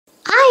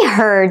I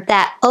heard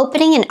that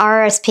opening an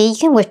RRSP, you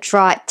can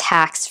withdraw it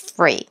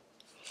tax-free.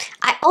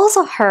 I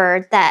also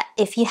heard that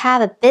if you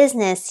have a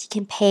business, you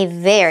can pay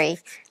very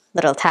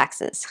little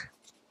taxes.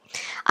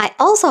 I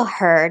also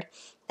heard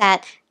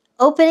that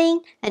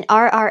opening an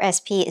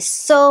RRSP is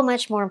so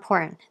much more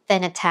important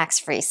than a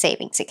tax-free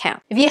savings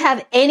account. If you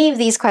have any of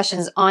these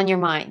questions on your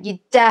mind, you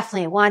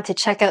definitely want to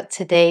check out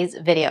today's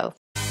video.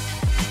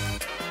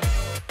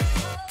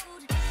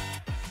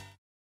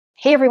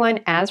 Hey everyone,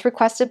 as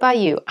requested by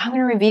you, I'm going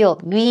to reveal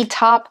the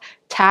top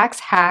tax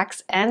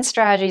hacks and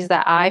strategies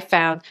that I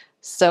found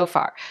so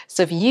far.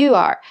 So if you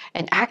are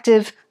an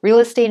active real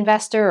estate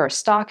investor or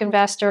stock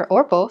investor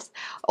or both,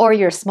 or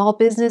you're a small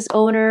business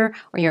owner,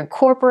 or you're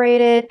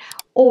incorporated,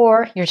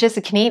 or you're just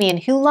a Canadian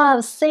who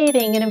loves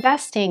saving and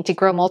investing to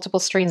grow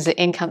multiple streams of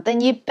income, then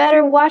you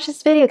better watch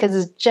this video because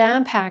it's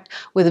jam-packed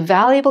with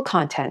valuable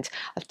content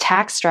of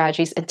tax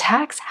strategies and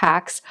tax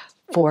hacks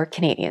for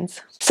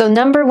Canadians. So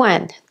number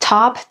one,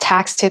 top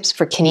tax tips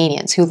for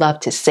Canadians who love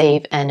to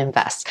save and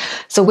invest.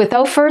 So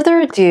without further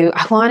ado,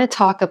 I want to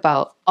talk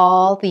about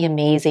all the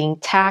amazing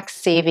tax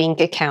saving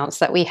accounts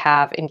that we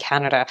have in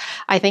Canada.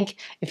 I think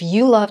if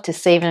you love to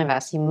save and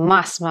invest, you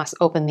must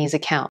open these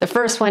accounts. The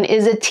first one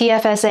is a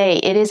TFSA.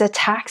 It is a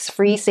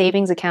tax-free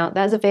savings account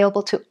that is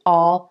available to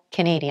all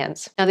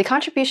Canadians. Now the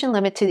contribution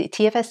limit to the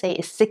TFSA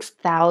is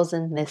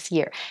 $6,000 this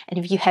year. And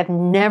if you have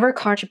never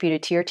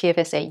contributed to your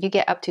TFSA, you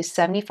get up to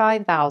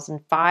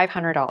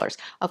 $75,500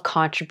 of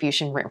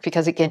contribution room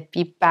because it can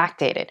be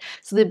backdated.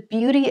 So the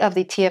beauty of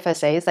the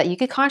TFSA is that you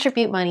could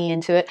contribute money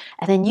into it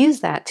and then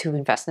use that to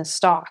invest in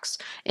stocks,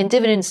 in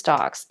dividend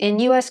stocks, in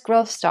US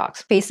growth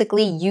stocks.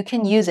 Basically, you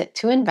can use it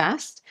to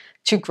invest,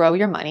 to grow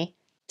your money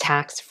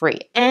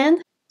tax-free.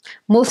 And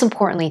most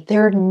importantly,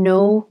 there are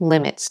no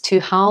limits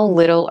to how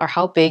little or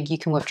how big you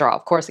can withdraw.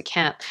 Of course, you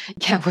can't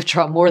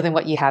withdraw more than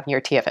what you have in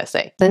your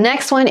TFSA. The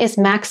next one is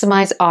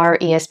maximize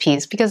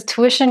RESPs because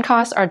tuition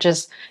costs are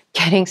just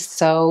getting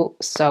so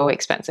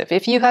expensive.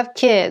 If you have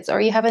kids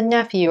or you have a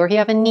nephew or you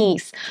have a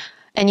niece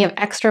and you have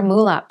extra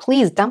moolah,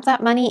 please dump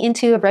that money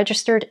into a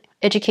registered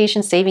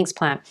education savings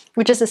plan,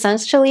 which is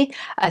essentially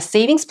a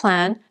savings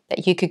plan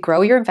that you could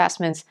grow your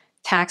investments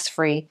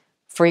tax-free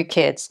for your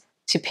kids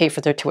to pay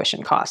for their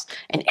tuition costs.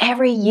 And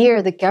every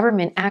year, the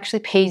government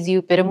actually pays you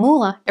a bit of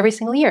moolah every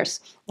single year.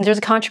 There's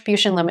a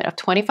contribution limit of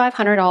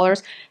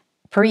 $2,500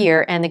 per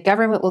year, and the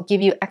government will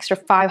give you extra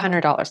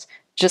 $500,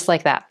 just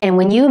like that. And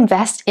when you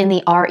invest in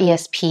the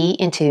RESP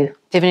into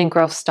dividend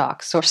growth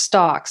stocks or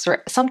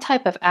some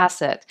type of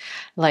asset,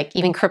 like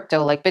even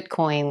crypto, like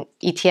Bitcoin,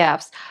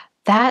 ETFs,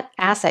 that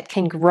asset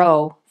can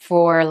grow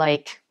for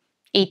like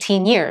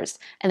 18 years.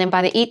 And then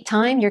by the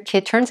time your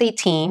kid turns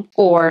 18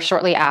 or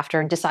shortly after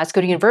and decides to go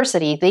to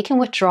university, they can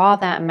withdraw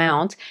that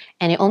amount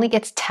and it only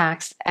gets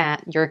taxed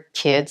at your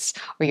kids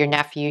or your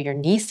nephew, your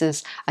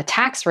niece's a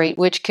tax rate,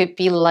 which could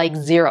be like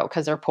 0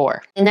 because they're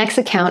poor. The next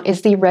account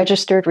is the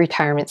registered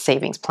retirement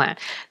savings plan.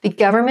 The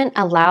government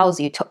allows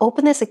you to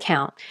open this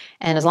account,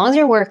 and as long as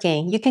you're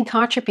working, you can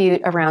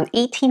contribute around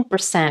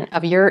 18%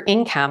 of your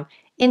income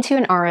into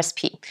an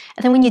RSP.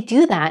 And then when you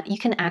do that, you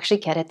can actually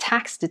get a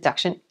tax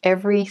deduction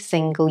every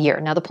single year.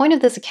 Now, the point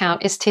of this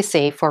account is to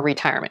save for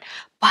retirement,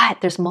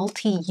 but there's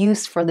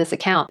multi-use for this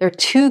account. There are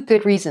 2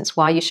 good reasons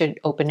why you should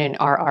open an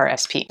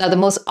RRSP. Now, the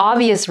most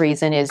obvious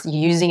reason is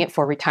using it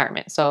for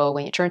retirement. So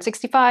when you turn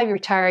 65, you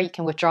retire, you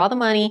can withdraw the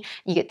money,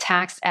 you get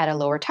taxed at a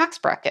lower tax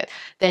bracket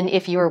than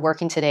if you were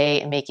working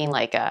today and making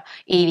like a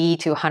 80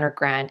 to 100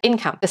 grand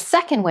income. The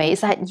second way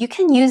is that you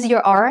can use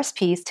your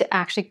RSPs to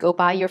actually go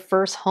buy your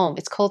first home.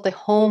 It's called the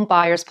home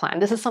buyer's plan.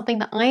 This is something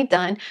that I've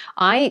done.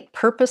 I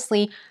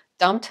purposely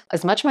dumped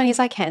as much money as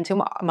I can to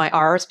my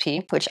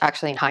RSP, which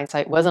actually in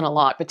hindsight wasn't a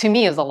lot, but to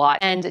me is a lot.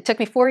 And it took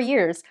me 4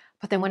 years.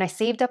 But then when I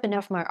saved up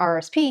enough for my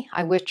RSP,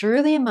 I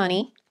withdrew the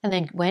money and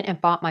then went and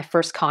bought my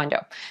first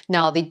condo.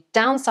 Now, the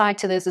downside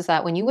to this is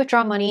that when you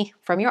withdraw money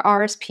from your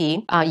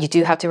RSP, you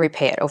do have to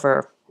repay it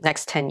over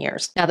next 10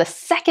 years. Now, the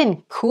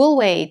second cool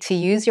way to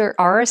use your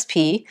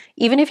RSP,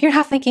 even if you're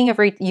not thinking of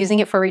using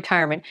it for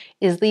retirement,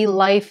 is the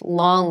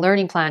lifelong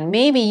learning plan.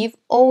 Maybe you've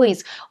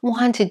always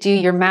wanted to do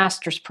your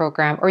master's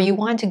program or you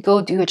want to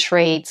go do a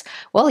trades.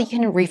 Well, you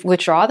can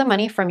withdraw the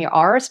money from your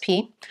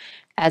RSP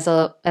as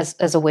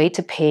a way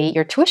to pay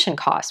your tuition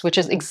costs, which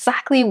is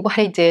exactly what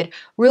I did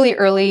really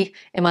early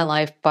in my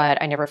life,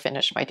 but I never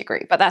finished my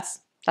degree. But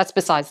that's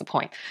besides the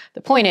point.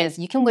 The point is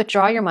you can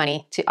withdraw your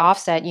money to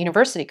offset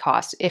university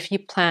costs if you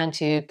plan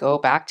to go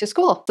back to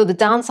school. So the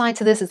downside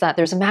to this is that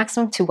there's a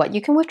maximum to what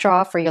you can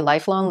withdraw for your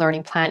lifelong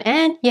learning plan,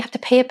 and you have to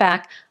pay it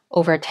back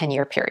over a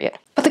 10-year period.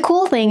 But the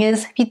cool thing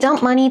is if you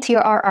dump money to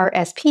your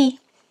RRSP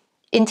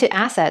into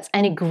assets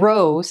and it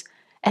grows,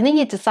 and then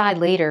you decide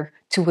later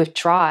to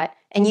withdraw it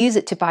and use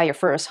it to buy your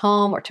first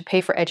home or to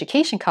pay for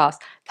education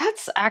costs,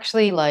 that's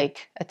actually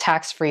like a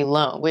tax-free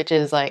loan, which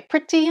is like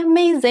pretty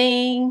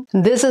amazing.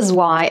 This is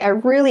why I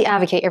really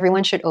advocate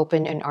everyone should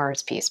open an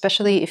RSP,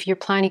 especially if you're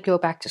planning to go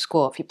back to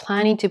school, if you're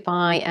planning to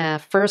buy a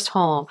first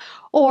home,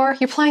 or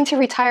you're planning to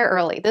retire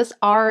early. This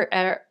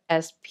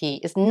RSP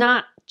is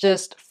not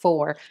just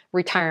for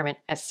retirement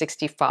at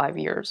 65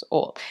 years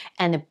old.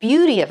 And the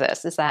beauty of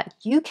this is that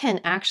you can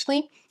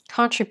actually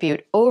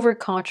over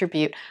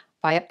contribute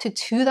by up to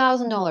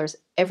 $2,000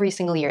 every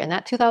single year. And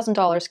that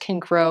 $2,000 can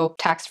grow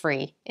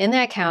tax-free in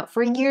the account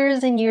for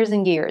years and years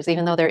and years.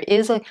 Even though there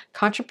is a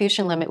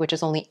contribution limit, which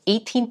is only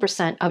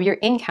 18% of your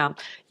income,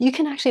 you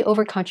can actually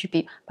over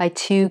contribute by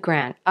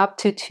 $2,000, up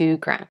to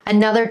 $2,000.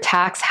 Another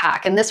tax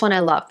hack, and this one I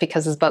love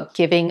because it's about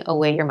giving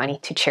away your money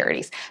to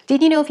charities.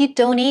 Did you know if you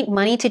donate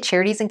money to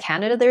charities in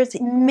Canada, there's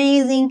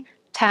amazing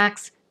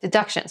tax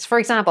deductions? For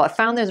example, I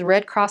found this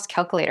Red Cross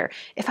calculator.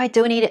 If I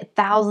donated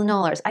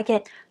 $1,000, I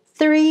get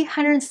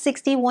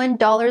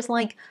 $361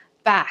 like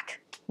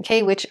back,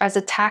 okay, which as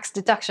a tax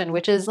deduction,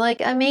 which is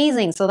like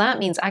amazing. So that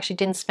means I actually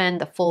didn't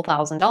spend the full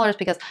 $1,000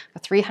 because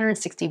of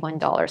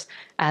 $361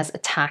 as a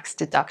tax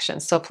deduction.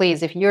 So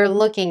please, if you're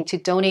looking to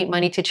donate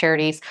money to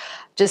charities,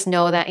 just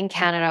know that in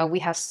Canada, we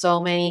have so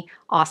many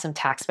awesome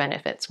tax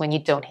benefits when you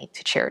donate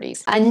to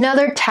charities.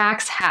 Another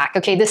tax hack,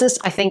 okay, this is,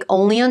 I think,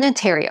 only in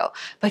Ontario,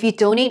 but if you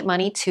donate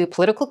money to a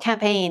political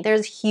campaign,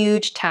 there's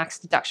huge tax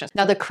deductions.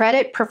 Now, the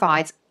credit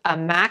provides a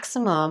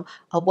maximum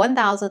of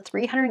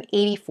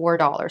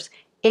 $1,384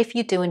 if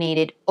you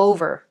donated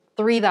over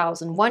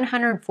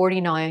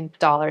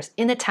 $3,149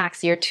 in the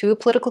tax year to a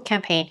political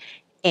campaign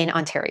in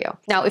Ontario.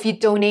 Now, if you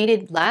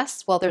donated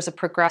less, well, there's a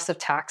progressive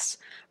tax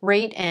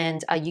rate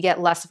and you get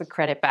less of a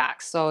credit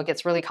back. So it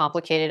gets really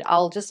complicated.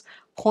 I'll just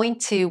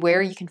point to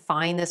where you can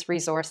find this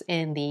resource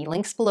in the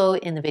links below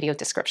in the video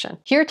description.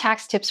 Here are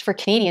tax tips for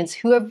Canadians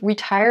who have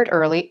retired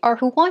early or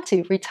who want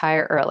to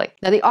retire early.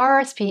 Now, the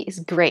RRSP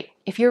is great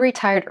if you're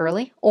retired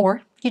early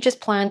or you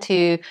just plan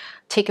to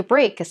take a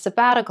break, a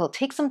sabbatical,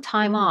 take some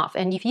time off.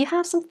 And if you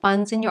have some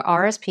funds in your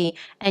RSP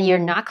and you're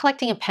not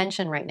collecting a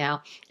pension right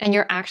now, and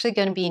you're actually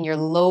going to be in your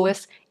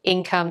lowest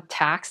income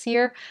tax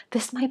year,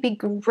 this might be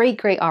a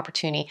great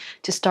opportunity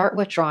to start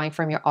withdrawing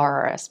from your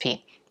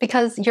RRSP,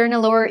 because you're in a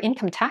lower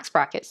income tax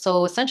bracket.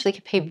 So essentially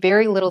you can pay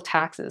very little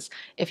taxes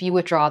if you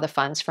withdraw the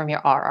funds from your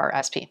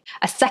RRSP.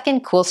 A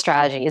second cool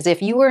strategy is if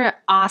you were an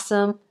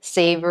awesome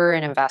saver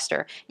and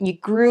investor and you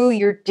grew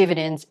your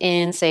dividends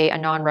in, say, a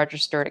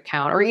non-registered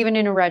account or even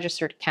in a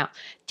registered account,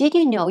 did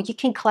you know you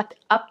can collect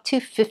up to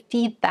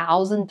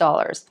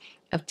 $50,000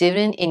 of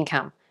dividend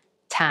income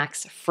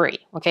tax-free,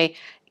 okay?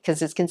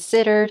 Because it's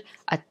considered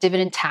a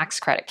dividend tax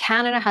credit.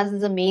 Canada has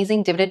this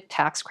amazing dividend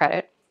tax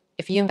credit.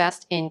 If you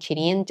invest in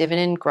Canadian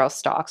dividend growth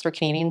stocks or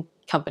Canadian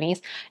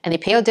companies and they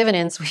pay out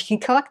dividends, we can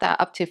collect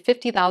that up to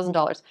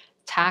 $50,000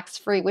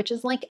 tax-free, which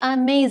is like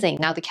amazing.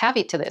 Now, the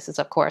caveat to this is,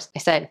 of course, I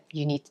said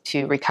you need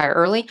to retire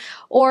early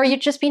or you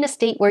just be in a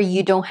state where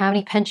you don't have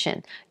any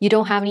pension, you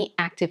don't have any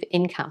active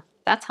income.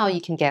 That's how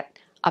you can get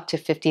up to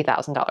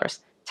 $50,000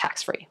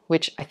 tax-free,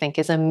 which I think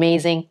is an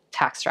amazing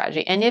tax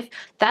strategy. And if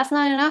that's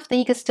not enough, then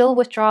you can still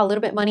withdraw a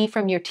little bit money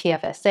from your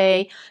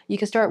TFSA. You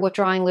can start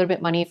withdrawing a little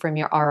bit money from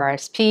your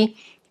RRSP.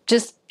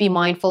 Just be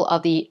mindful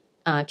of the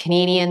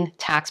Canadian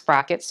tax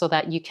bracket so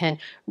that you can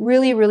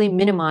really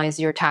minimize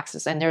your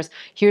taxes. And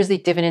here's the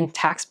dividend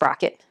tax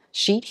bracket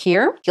sheet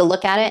here. You'll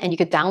look at it and you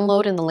could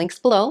download in the links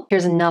below.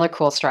 Here's another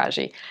cool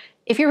strategy.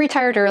 If you're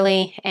retired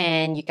early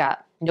and you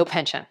got no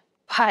pension,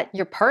 but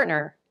your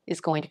partner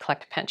is going to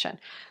collect a pension,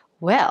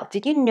 well,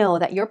 did you know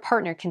that your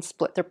partner can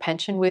split their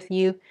pension with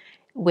you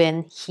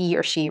when he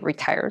or she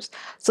retires?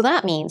 So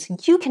that means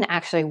you can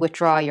actually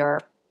withdraw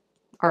your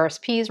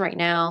RSPs right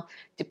now,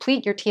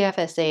 deplete your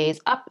TFSAs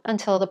up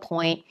until the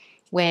point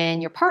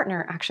when your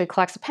partner actually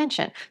collects a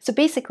pension. So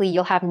basically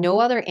you'll have no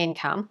other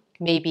income,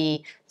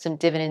 maybe some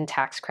dividend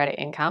tax credit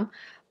income,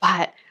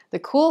 but the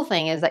cool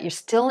thing is that you're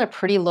still in a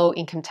pretty low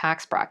income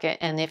tax bracket.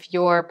 And if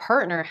your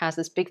partner has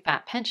this big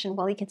fat pension,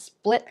 well, you can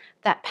split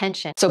that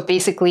pension. So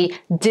basically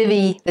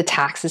divvy the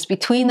taxes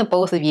between the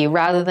both of you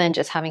rather than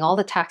just having all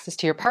the taxes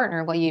to your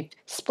partner. Well, you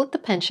split the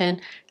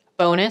pension.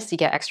 Bonus, you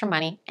get extra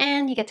money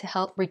and you get to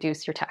help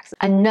reduce your taxes.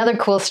 Another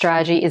cool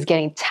strategy is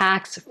getting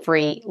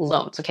tax-free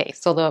loans. Okay,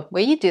 so the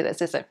way you do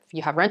this is if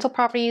you have rental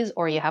properties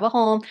or you have a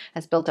home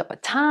that's built up a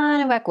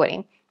ton of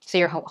equity, so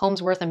your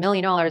home's worth $1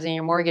 million and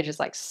your mortgage is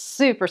like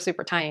super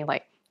tiny,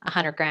 like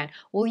 100 grand.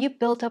 Well, you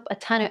built up a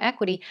ton of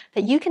equity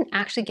that you can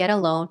actually get a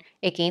loan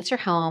against your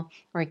home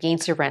or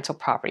against your rental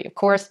property. Of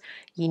course,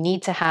 you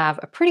need to have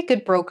a pretty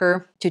good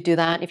broker to do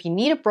that. If you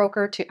need a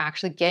broker to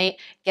actually get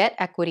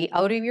equity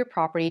out of your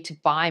property to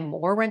buy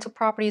more rental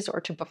properties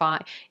or to buy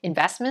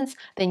investments,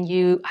 then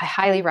I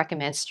highly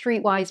recommend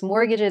Streetwise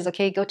Mortgages.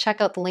 Okay, go check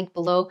out the link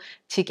below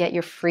to get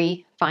your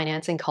free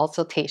financing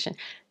consultation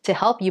to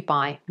help you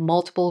buy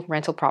multiple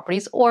rental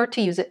properties or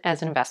to use it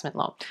as an investment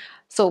loan.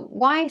 So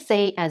why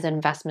say as an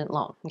investment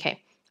loan?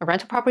 Okay, a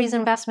rental property is an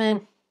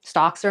investment,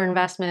 stocks are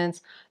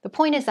investments. The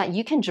point is that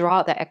you can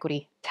draw the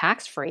equity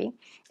tax-free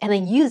and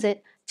then use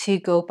it to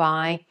go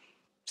buy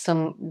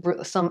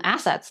some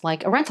assets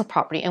like a rental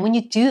property. And when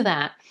you do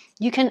that,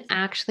 you can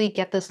actually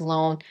get this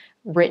loan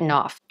written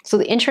off. So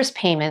the interest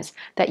payments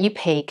that you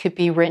pay could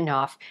be written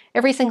off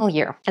every single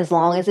year as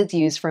long as it's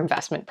used for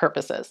investment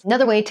purposes.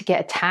 Another way to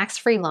get a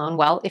tax-free loan,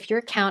 well, if your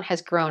account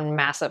has grown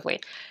massively,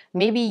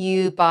 Maybe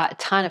you bought a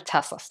ton of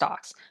Tesla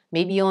stocks.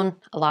 Maybe you own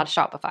a lot of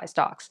Shopify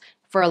stocks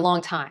for a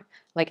long time,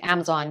 like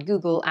Amazon,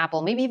 Google,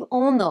 Apple. Maybe you've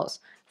owned those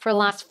for the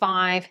last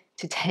 5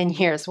 to 10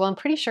 years. Well, I'm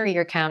pretty sure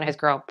your account has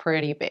grown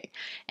pretty big.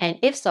 And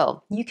if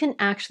so, you can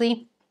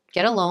actually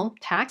get a loan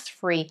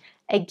tax-free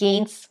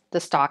against the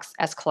stocks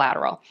as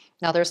collateral.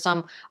 Now, there's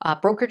some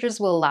brokerages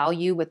will allow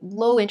you with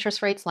low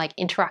interest rates like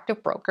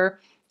Interactive Broker.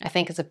 I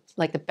think it's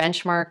like the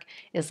benchmark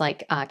is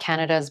like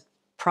Canada's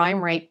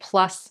prime rate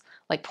plus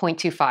like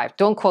 0.25.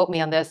 Don't quote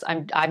me on this.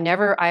 I've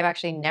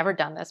actually never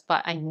done this,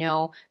 but I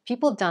know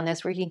people have done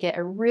this where you can get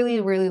a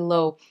really, really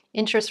low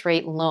interest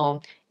rate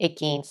loan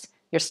against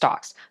your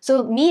stocks.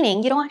 So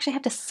meaning you don't actually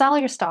have to sell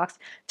your stocks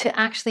to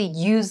actually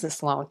use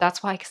this loan.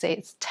 That's why I say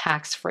it's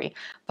tax-free.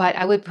 But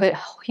I would put a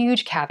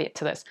huge caveat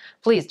to this.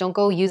 Please don't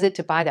go use it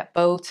to buy that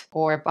boat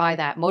or buy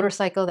that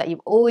motorcycle that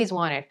you've always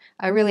wanted.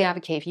 I really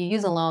advocate if you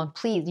use a loan,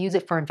 please use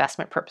it for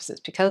investment purposes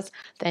because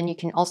then you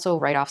can also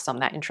write off some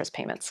of that interest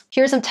payments.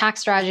 Here are some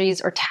tax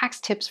strategies or tax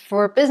tips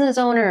for business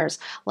owners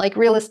like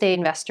real estate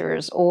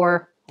investors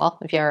or well,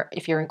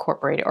 if you're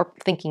incorporated or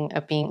thinking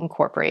of being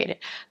incorporated.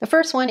 The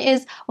first one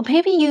is, well,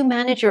 maybe you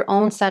manage your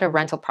own set of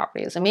rental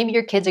properties and maybe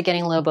your kids are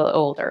getting a little bit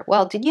older.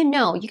 Well, did you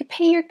know you could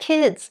pay your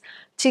kids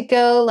to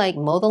go like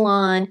mow the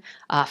lawn,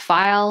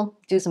 file,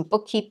 do some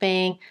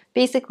bookkeeping,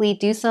 basically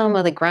do some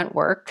of the grunt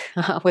work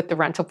with the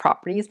rental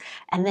properties,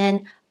 and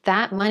then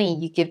that money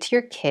you give to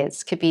your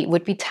kids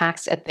would be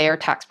taxed at their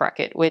tax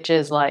bracket, which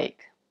is like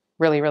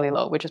really, really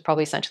low, which is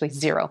probably essentially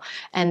zero.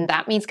 And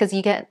that means because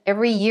you get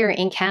every year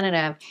in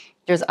Canada,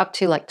 there's up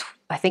to like,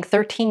 I think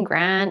 13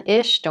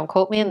 grand-ish, don't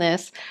quote me on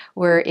this,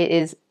 where it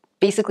is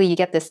basically you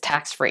get this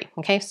tax-free,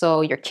 okay?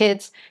 So your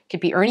kids could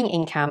be earning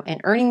income and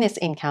earning this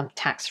income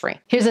tax-free.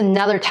 Here's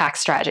another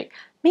tax strategy.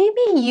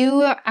 Maybe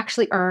you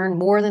actually earn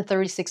more than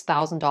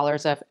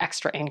 $36,000 of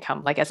extra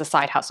income, like as a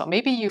side hustle.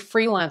 Maybe you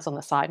freelance on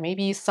the side.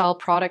 Maybe you sell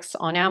products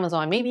on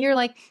Amazon. Maybe you're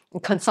like a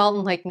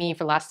consultant like me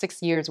for the last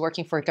 6 years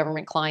working for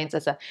government clients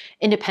as an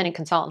independent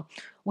consultant.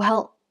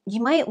 Well,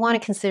 you might want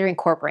to consider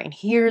incorporating.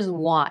 Here's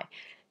why.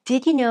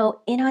 Did you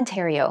know in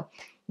Ontario,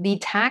 the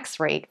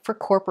tax rate for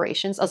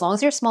corporations, as long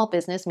as you're a small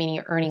business, meaning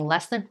you're earning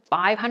less than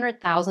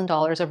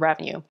 $500,000 of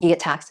revenue, you get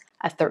taxed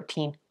at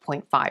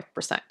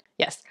 13.5%.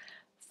 Yes,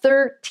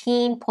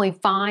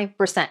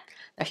 13.5%. Now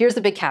here's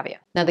the big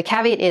caveat. Now the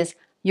caveat is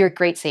you're a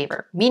great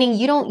saver, meaning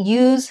you don't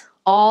use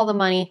all the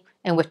money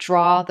and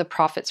withdraw the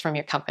profits from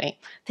your company.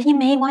 Then you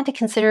may want to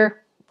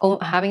consider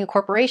having a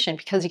corporation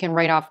because you can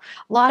write off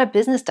a lot of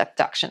business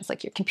deductions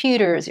like your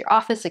computers, your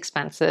office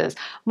expenses,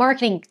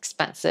 marketing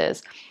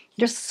expenses.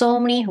 There's so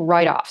many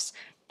write-offs.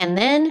 And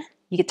then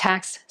you get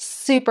taxed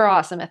super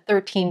awesome at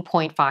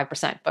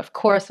 13.5%. But of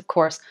course,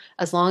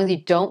 as long as you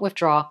don't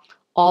withdraw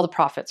all the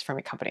profits from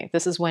your company.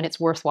 This is when it's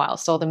worthwhile.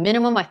 So the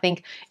minimum, I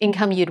think,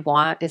 income you'd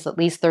want is at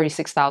least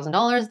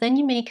 $36,000. Then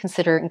you may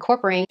consider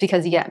incorporating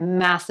because you get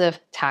massive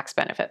tax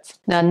benefits.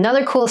 Now,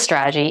 another cool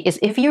strategy is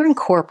if you're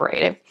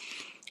incorporated,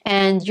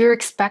 and you're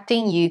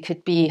expecting you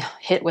could be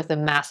hit with a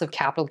massive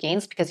capital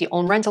gains because you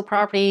own rental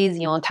properties,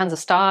 you own tons of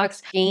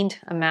stocks, gained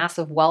a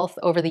massive wealth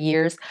over the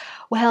years.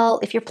 Well,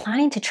 if you're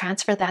planning to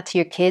transfer that to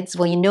your kids,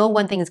 well, you know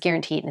one thing is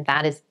guaranteed, and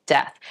that is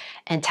death.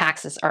 And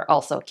taxes are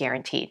also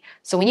guaranteed.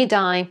 So when you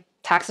die,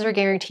 taxes are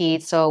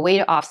guaranteed. So a way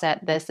to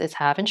offset this is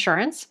have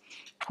insurance,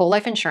 whole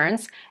life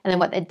insurance. And then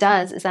what it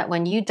does is that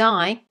when you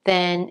die,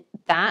 then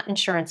that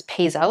insurance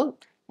pays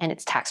out and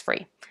it's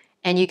tax-free.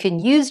 And you can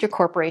use your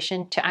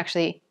corporation to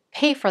actually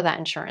pay for that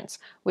insurance,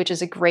 which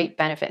is a great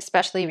benefit,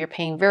 especially if you're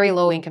paying very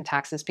low income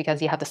taxes because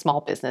you have the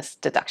small business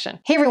deduction.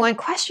 Hey everyone,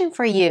 question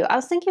for you. I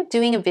was thinking of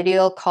doing a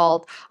video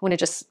called, I'm going to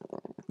just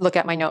look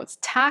at my notes,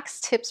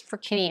 tax tips for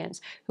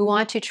Canadians who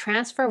want to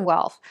transfer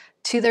wealth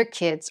to their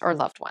kids or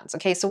loved ones.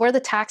 Okay, so what are the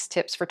tax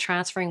tips for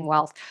transferring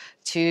wealth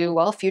to,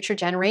 well, future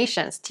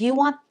generations? Do you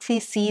want to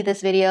see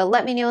this video?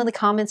 Let me know in the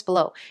comments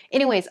below.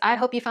 Anyways, I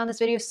hope you found this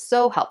video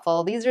so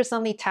helpful. These are some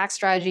of the tax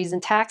strategies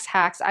and tax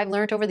hacks I've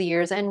learned over the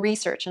years and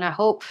research, and I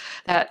hope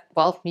that,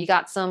 well, you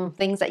got some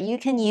things that you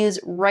can use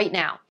right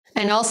now.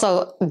 And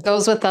also,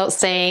 goes without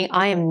saying,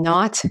 I am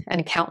not an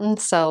accountant,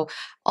 so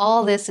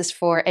all this is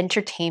for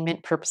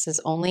entertainment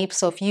purposes only.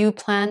 So if you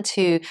plan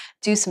to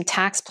do some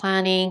tax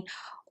planning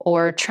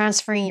or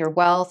transferring your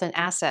wealth and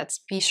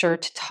assets, be sure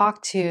to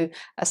talk to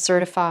a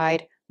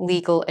certified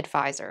legal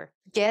advisor.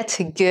 Get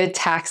good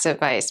tax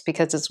advice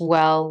because it's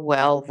well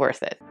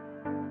worth it.